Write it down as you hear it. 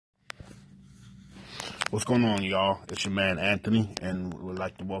What's going on, y'all? It's your man Anthony, and we'd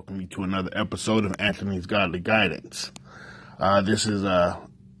like to welcome you to another episode of Anthony's Godly Guidance. This is the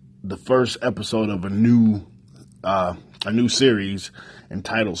first episode of a new series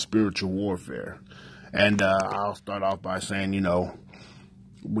entitled Spiritual Warfare. And I'll start off by saying,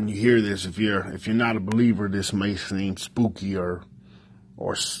 when you hear this, if you're not a believer, this may seem spooky or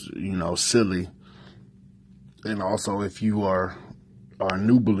silly. And also, if you are a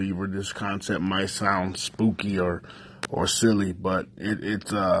new believer, this concept might sound spooky or silly, but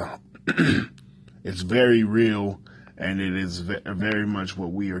it's it's very real, and it is very much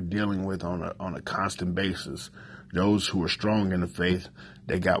what we are dealing with on a constant basis. Those who are strong in the faith,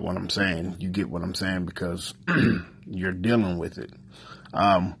 they got what I'm saying. You get what I'm saying because you're dealing with it.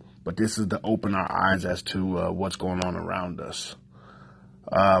 But this is to open our eyes as to what's going on around us.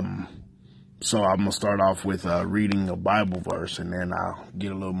 So I'm going to start off with reading a Bible verse, and then I'll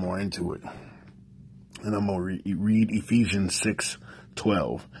get a little more into it. And I'm going to read Ephesians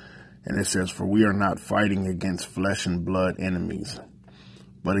 6:12. And it says, "For we are not fighting against flesh and blood enemies,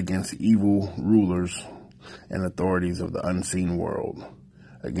 but against evil rulers and authorities of the unseen world,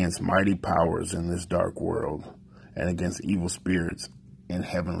 against mighty powers in this dark world, and against evil spirits in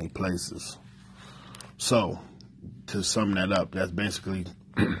heavenly places." So, to sum that up, that's basically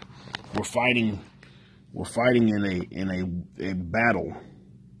we're fighting in a battle,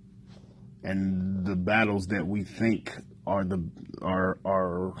 and the battles that we think are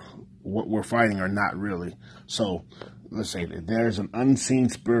what we're fighting are not really. So let's say that there's an unseen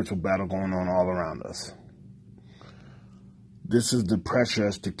spiritual battle going on all around us. This is the pressure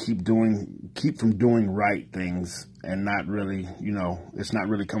us to keep from doing right things, and not really, it's not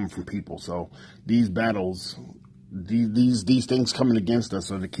really coming from people. So these battles, these things coming against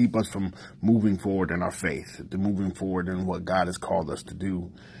us are to keep us from moving forward in our faith, to moving forward in what God has called us to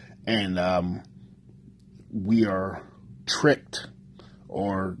do. And we are tricked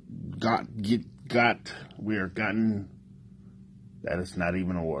or we are gotten, that is not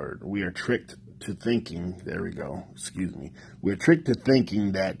even a word. We are tricked to thinking, we're tricked to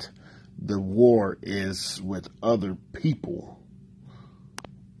thinking that the war is with other people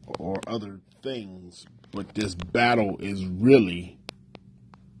or other things, but this battle is really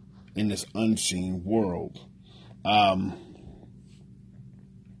in this unseen world. There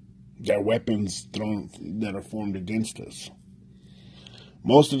are weapons that are formed against us.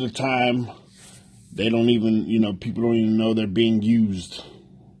 Most of the time, they don't even, people don't even know they're being used.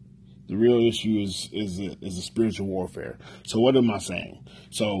 The real issue is a spiritual warfare. So what am I saying?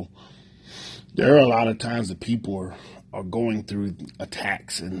 So there are a lot of times that people are going through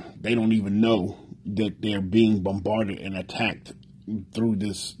attacks, and they don't even know that they're being bombarded and attacked through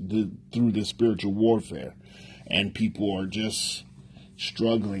this spiritual warfare. And people are just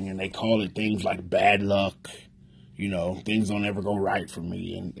struggling, and they call it things like bad luck. Things don't ever go right for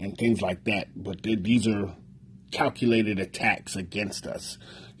me, and things like that. But these are calculated attacks against us.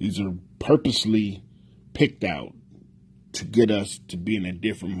 These are purposely picked out to get us to be in a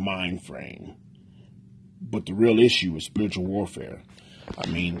different mind frame. But the real issue is spiritual warfare. I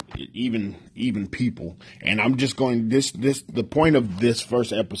mean, even people. And I'm just going, the point of this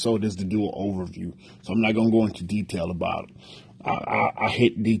first episode is to do an overview. So I'm not going to go into detail about it. I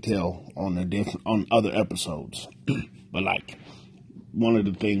hit detail on other episodes. But like, one of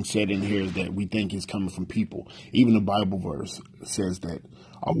the things said in here is that we think is coming from people. Even the Bible verse says that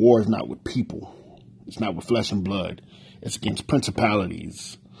our war is not with people. It's not with flesh and blood. It's against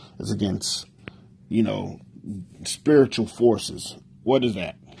principalities. It's against, spiritual forces. What is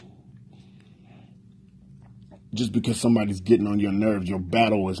that? Just because somebody's getting on your nerves, your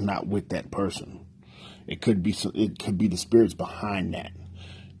battle is not with that person. It could be the spirits behind that.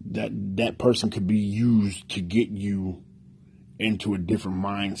 That person could be used to get you into a different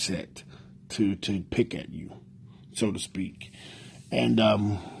mindset, to pick at you, so to speak. And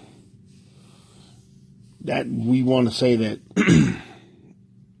that we want to say that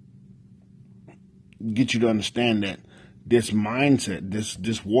get you to understand that this mindset,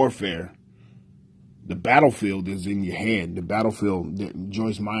 this warfare, the battlefield is in your head. The battlefield,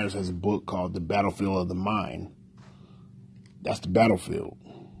 Joyce Myers has a book called The Battlefield of the Mind. That's the battlefield.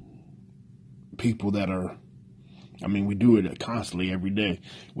 People that are, we do it constantly every day.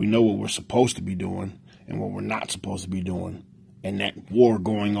 We know what we're supposed to be doing and what we're not supposed to be doing. And that war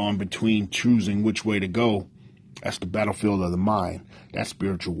going on between choosing which way to go, that's the battlefield of the mind. That's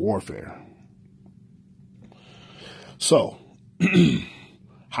spiritual warfare. So,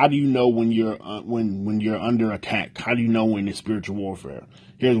 how do you know when you're under attack? How do you know when it's spiritual warfare?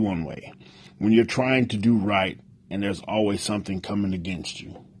 Here's one way. When you're trying to do right and there's always something coming against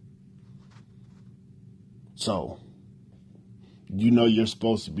you. So, you're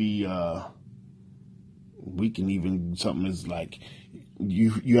supposed to be, we can even, something is like,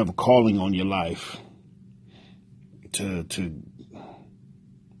 you have a calling on your life to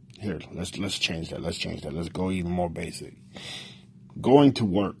here, let's change that. Let's change that. Let's go even more basic. Going to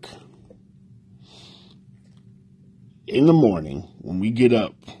work. In the morning, when we get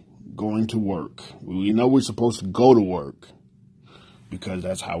up, going to work, we know we're supposed to go to work because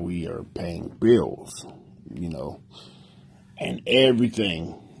that's how we are paying bills, and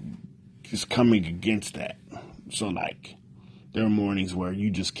everything is coming against that. So, like, there are mornings where you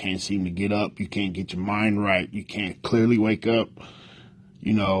just can't seem to get up. You can't get your mind right. You can't clearly wake up.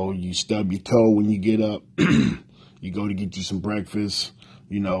 You stub your toe when you get up. You go to get you some breakfast.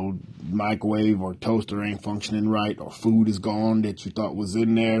 Microwave or toaster ain't functioning right, or food is gone that you thought was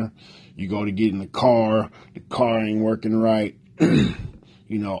in there. You go to get in the car ain't working right.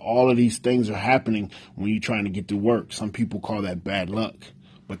 All of these things are happening when you're trying to get to work. Some people call that bad luck.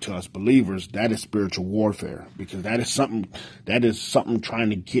 But to us believers, that is spiritual warfare, because that is something trying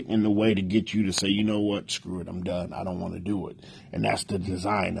to get in the way to get you to say, you know what, screw it, I'm done. I don't want to do it. And that's the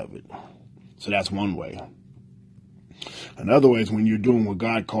design of it. So that's one way. Another way is when you're doing what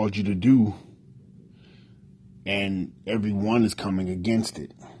God called you to do and everyone is coming against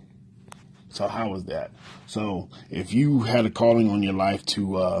it. So how is that? So if you had a calling on your life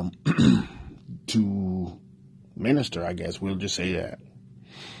to to minister, I guess we'll just say that.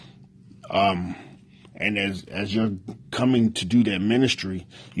 And as you're coming to do that ministry,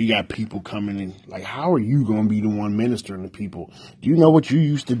 you got people coming in. Like, how are you going to be the one ministering to people? Do you know what you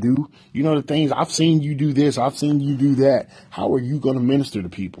used to do? You know the things, I've seen you do this, I've seen you do that. How are you going to minister to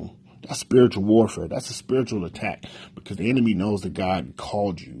people? That's spiritual warfare. That's a spiritual attack, because the enemy knows that God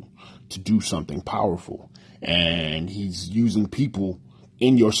called you to do something powerful, and he's using people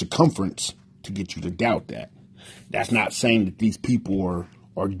in your circumference to get you to doubt that. That's not saying that these people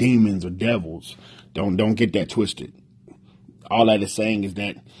are demons or devils. Don't get that twisted. All that is saying is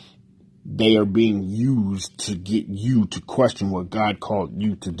that they are being used to get you to question what God called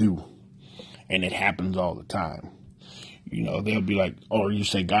you to do. And it happens all the time. They'll be like, or you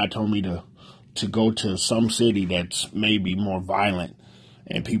say, God told me to go to some city that's maybe more violent.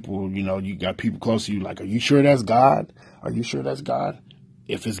 And people, you got people close to you like, are you sure that's God? Are you sure that's God?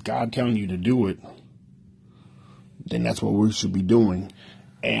 If it's God telling you to do it, then that's what we should be doing.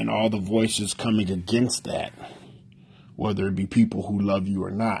 And all the voices coming against that, whether it be people who love you or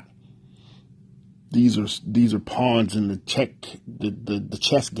not, these are pawns in the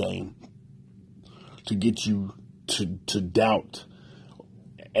chess game to get you to doubt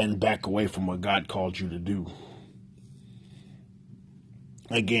and back away from what God called you to do.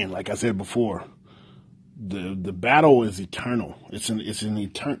 Again, like I said before, the battle is eternal. It's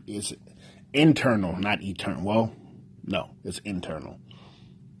internal, not eternal. Well, no, it's internal.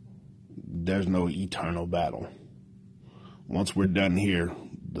 There's no eternal battle. Once we're done here,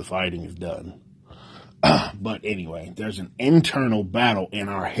 the fighting is done. But anyway, there's an internal battle in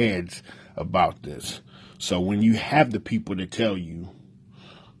our heads about this. So when you have the people that tell you,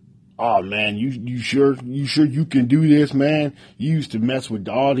 oh man, you sure you can do this, man? You used to mess with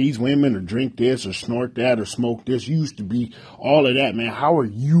all these women, or drink this, or snort that, or smoke this. You used to be all of that, man. How are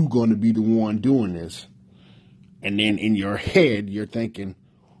you going to be the one doing this? And then in your head, you're thinking,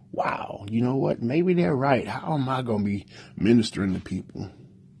 wow, you know what? Maybe they're right. How am I going to be ministering to people?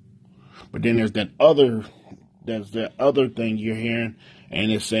 But then there's that other thing you're hearing,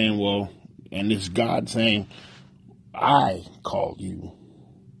 and it's saying, well, and it's God saying, I called you.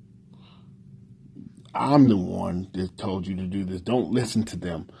 I'm the one that told you to do this. Don't listen to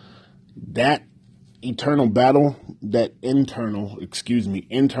them. That internal battle in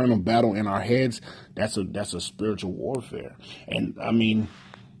our heads, that's a spiritual warfare. And I mean,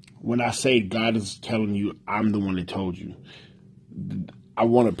 when I say God is telling you, I'm the one that told you, I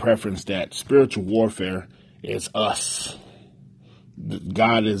want to preference that spiritual warfare is us.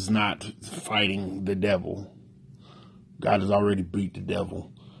 God is not fighting the devil. God has already beat the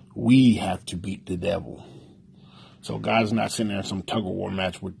devil. We have to beat the devil. So God's not sitting there in some tug-of-war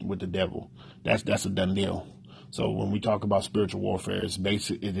match with the devil. That's a done deal. So when we talk about spiritual warfare, it's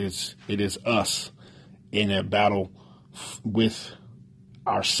it is us in a battle with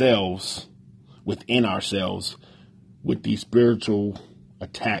ourselves, within ourselves, with these spiritual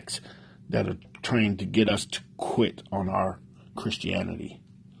attacks that are trying to get us to quit on our Christianity.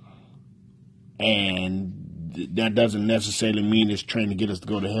 And that doesn't necessarily mean it's trying to get us to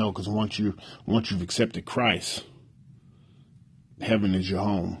go to hell, because once you've accepted Christ, heaven is your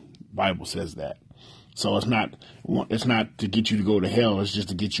home. Bible says that. So it's not to get you to go to hell. It's just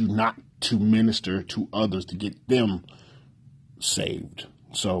to get you not to minister to others, to get them saved.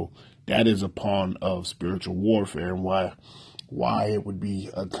 So that is a pawn of spiritual warfare, and why it would be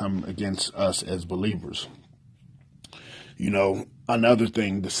come against us as believers. Another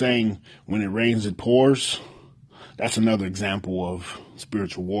thing, the saying, when it rains, it pours, that's another example of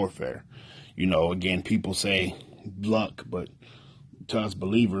spiritual warfare. Again, people say luck, but to us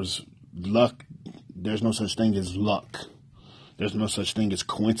believers, luck, there's no such thing as luck. There's no such thing as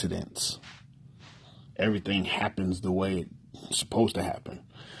coincidence. Everything happens the way it's supposed to happen.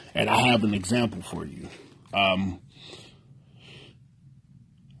 And I have an example for you.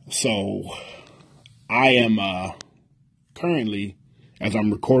 So I am currently, as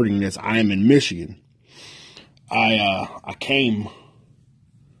I'm recording this, I am in Michigan. I came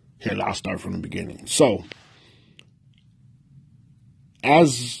here. I'll start from the beginning. So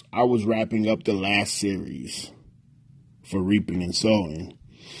as I was wrapping up the last series for Reaping and Sowing,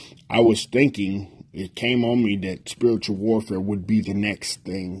 I was thinking, it came on me that spiritual warfare would be the next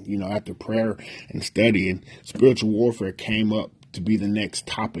thing. After prayer and studying, spiritual warfare came up to be the next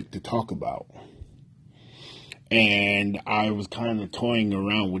topic to talk about. And I was kind of toying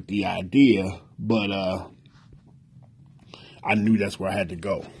around with the idea, but I knew that's where I had to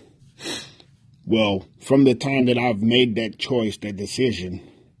go. Well, from the time that I've made that choice, that decision,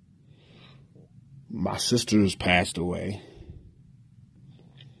 my sister has passed away.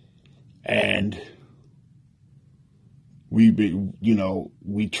 And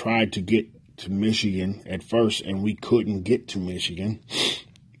we tried to get to Michigan at first, and we couldn't get to Michigan.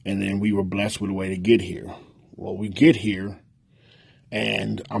 And then we were blessed with a way to get here. Well, we get here,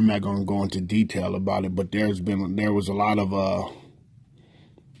 and I'm not going to go into detail about it, but there was a lot of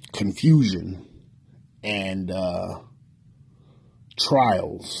confusion and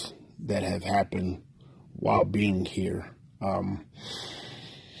trials that have happened while being here.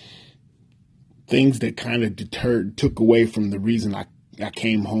 Things that kind of took away from the reason I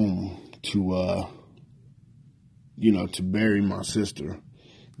came home to bury my sister.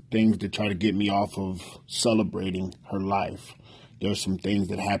 Things that try to get me off of celebrating her life. There's some things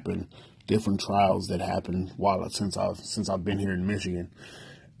that happen, different trials that happened since I've been here in Michigan.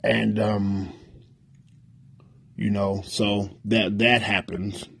 And so that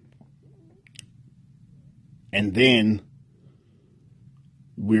happens. And then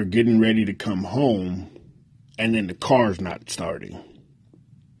we're getting ready to come home, and then the car's not starting.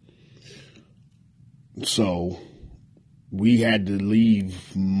 So we had to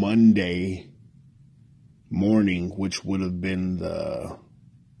leave Monday morning, which would have been the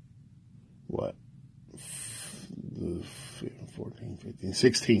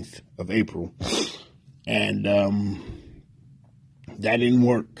 16th of April. And that didn't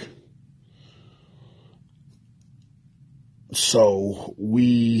work. So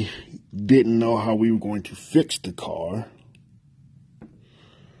we didn't know how we were going to fix the car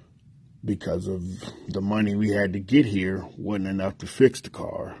because of the money we had to get here wasn't enough to fix the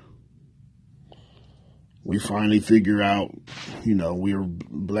car. We finally figured out, we were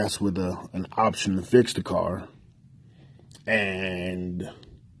blessed with an option to fix the car. And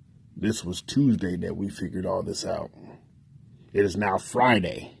this was Tuesday that we figured all this out. It is now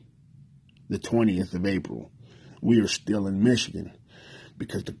Friday, the 20th of April. We are still in Michigan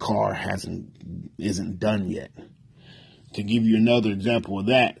because the car isn't done yet. To give you another example of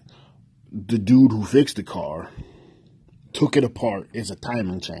that, the dude who fixed the car took it apart. It's a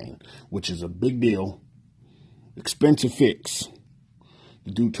timing chain, which is a big deal, expensive fix.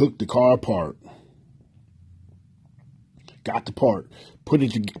 The dude took the car apart, got the part, put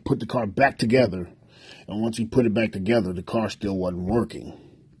the car back together, and once he put it back together, the car still wasn't working.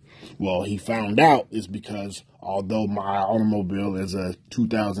 Well, he found out is because although my automobile is a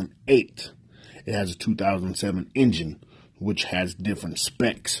 2008, it has a 2007 engine, which has different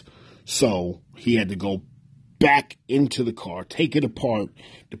specs. So he had to go back into the car, take it apart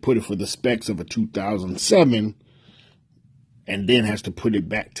to put it for the specs of a 2007, and then has to put it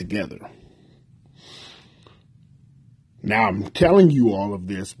back together. Now, I'm telling you all of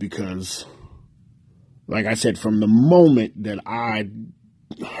this because, like I said, from the moment that I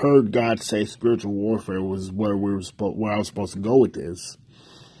heard God say spiritual warfare was where I was supposed to go with this,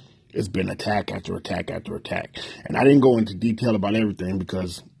 it's been attack after attack after attack. And I didn't go into detail about everything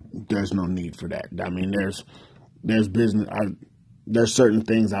because there's no need for that. I mean, there's business. There's certain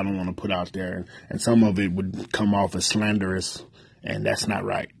things I don't want to put out there, and some of it would come off as slanderous, and that's not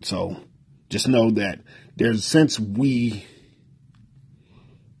right. So just know that since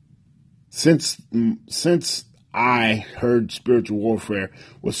I heard spiritual warfare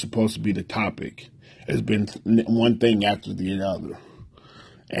was supposed to be the topic, It's been one thing after the other.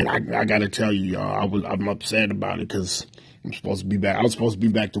 And I got to tell you, y'all, I'm upset about it because I'm supposed to be back. I was supposed to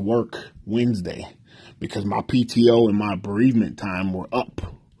be back to work Wednesday because my PTO and my bereavement time were up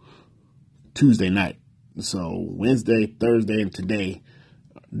Tuesday night. So Wednesday, Thursday, and today,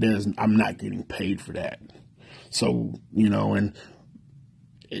 I'm not getting paid for that. So, and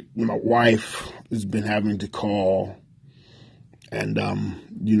my wife has been having to call and,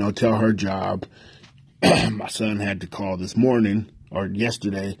 tell her job. My son had to call this morning or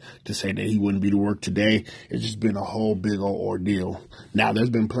yesterday to say that he wouldn't be to work today. It's just been a whole big old ordeal. Now, there's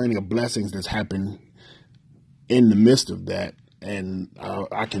been plenty of blessings that's happened in the midst of that, and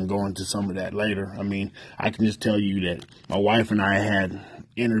I can go into some of that later. I mean, I can just tell you that my wife and I had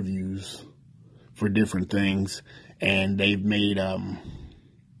interviews for different things, and they've made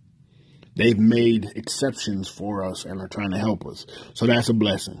exceptions for us and are trying to help us. So that's a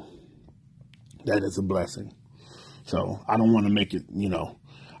blessing. That is a blessing. So I don't want to make it,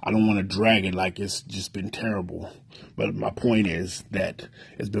 I don't want to drag it like it's just been terrible. But my point is that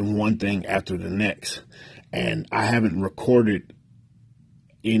it's been one thing after the next. And I haven't recorded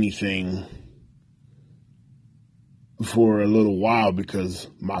anything for a little while because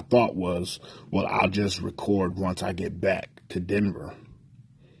my thought was, well, I'll just record once I get back to Denver.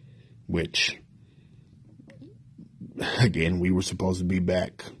 Which, again, we were supposed to be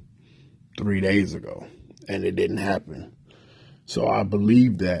back 3 days ago. And it didn't happen. So I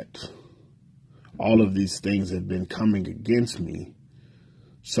believe that all of these things have been coming against me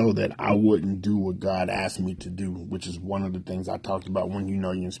so that I wouldn't do what God asked me to do, which is one of the things I talked about when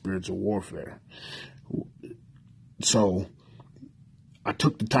you're in spiritual warfare. So I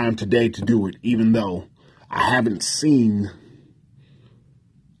took the time today to do it, even though we haven't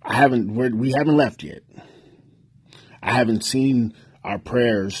left yet. I haven't seen our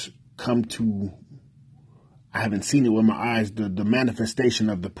prayers come to, I haven't seen it with my eyes, the manifestation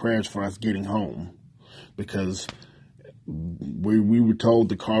of the prayers for us getting home, because we were told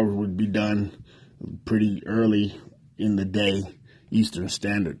the car would be done pretty early in the day, Eastern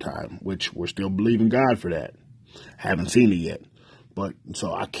Standard Time, which we're still believing God for that. Haven't seen it yet. But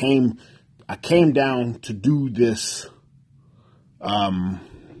so I came down to do this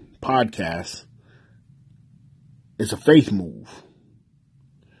podcast. It's a faith move,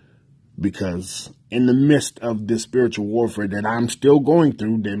 because in the midst of this spiritual warfare that I'm still going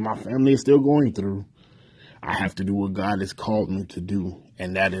through, that my family is still going through, I have to do what God has called me to do.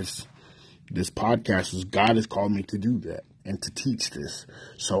 And that is, this podcast is, God has called me to do that and to teach this.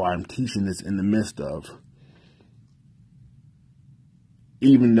 So I'm teaching this in the midst of,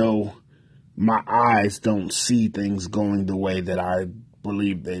 even though my eyes don't see things going the way that I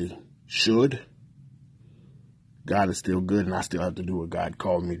believe they should, God is still good, and I still have to do what God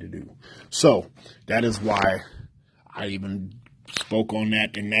called me to do. So that is why I even spoke on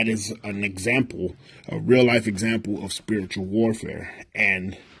that, and that is an example, a real life example of spiritual warfare.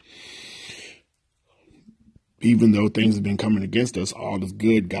 And even though things have been coming against us, all is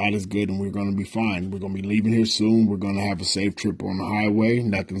good. God is good, and we're going to be fine. We're going to be leaving here soon. We're going to have a safe trip on the highway.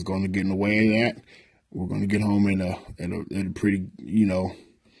 Nothing's going to get in the way of that. We're going to get home at a pretty,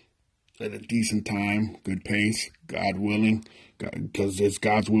 at a decent time, good pace, God willing, because it's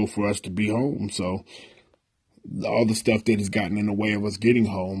God's will for us to be home. So all the stuff that has gotten in the way of us getting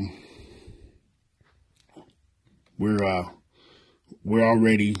home, we're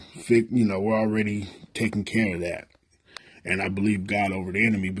already taking care of that. And I believe God over the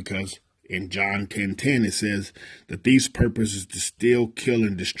enemy, because in John 10:10 it says, the thief's purpose is to steal, kill,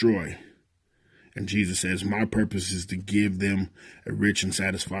 and destroy. And Jesus says, my purpose is to give them a rich and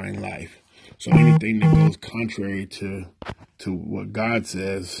satisfying life. So anything that goes contrary to what God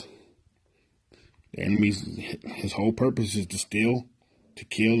says, the enemy's, his whole purpose is to steal, to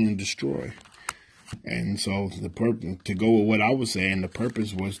kill, and destroy. And so the purpose, to go with what I was saying, the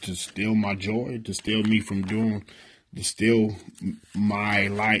purpose was to steal my joy, to steal me from doing, to steal my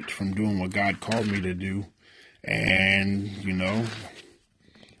light from doing what God called me to do. And,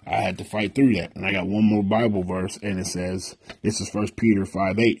 I had to fight through that. And I got one more Bible verse, and it says, this is 1 Peter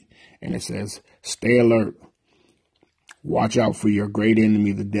 5:8, and it says, stay alert. Watch out for your great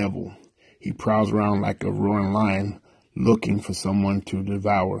enemy, the devil. He prowls around like a roaring lion, looking for someone to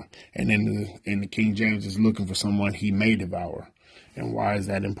devour. And in the King James, is looking for someone he may devour. And why is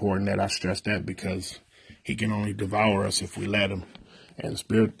that important that I stress that? Because he can only devour us if we let him. And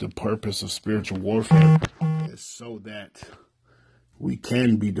the purpose of spiritual warfare is so that we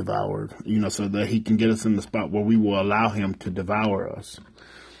can be devoured, so that he can get us in the spot where we will allow him to devour us.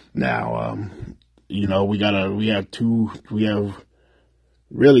 Now, we have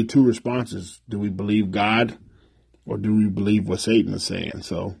really two responses. Do we believe God or do we believe what Satan is saying?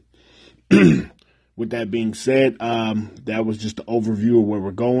 So with that being said, that was just the overview of where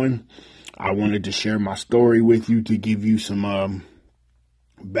we're going. I wanted to share my story with you to give you some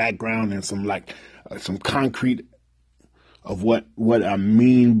background and some concrete of what I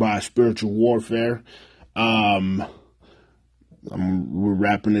mean by spiritual warfare. We're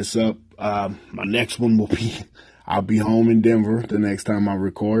wrapping this up. My next one will be, I'll be home in Denver the next time I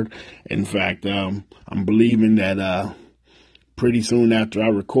record. In fact, I'm believing that pretty soon after I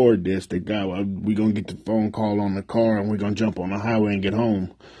record this, we're going to get the phone call on the car and we're going to jump on the highway and get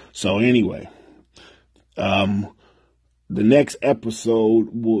home. So anyway, the next episode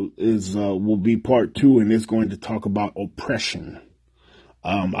will be part 2, and it's going to talk about oppression.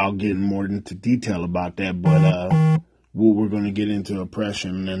 I'll get more into detail about that, but we're going to get into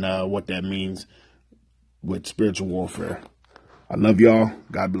oppression and what that means with spiritual warfare. I love y'all.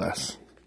 God bless.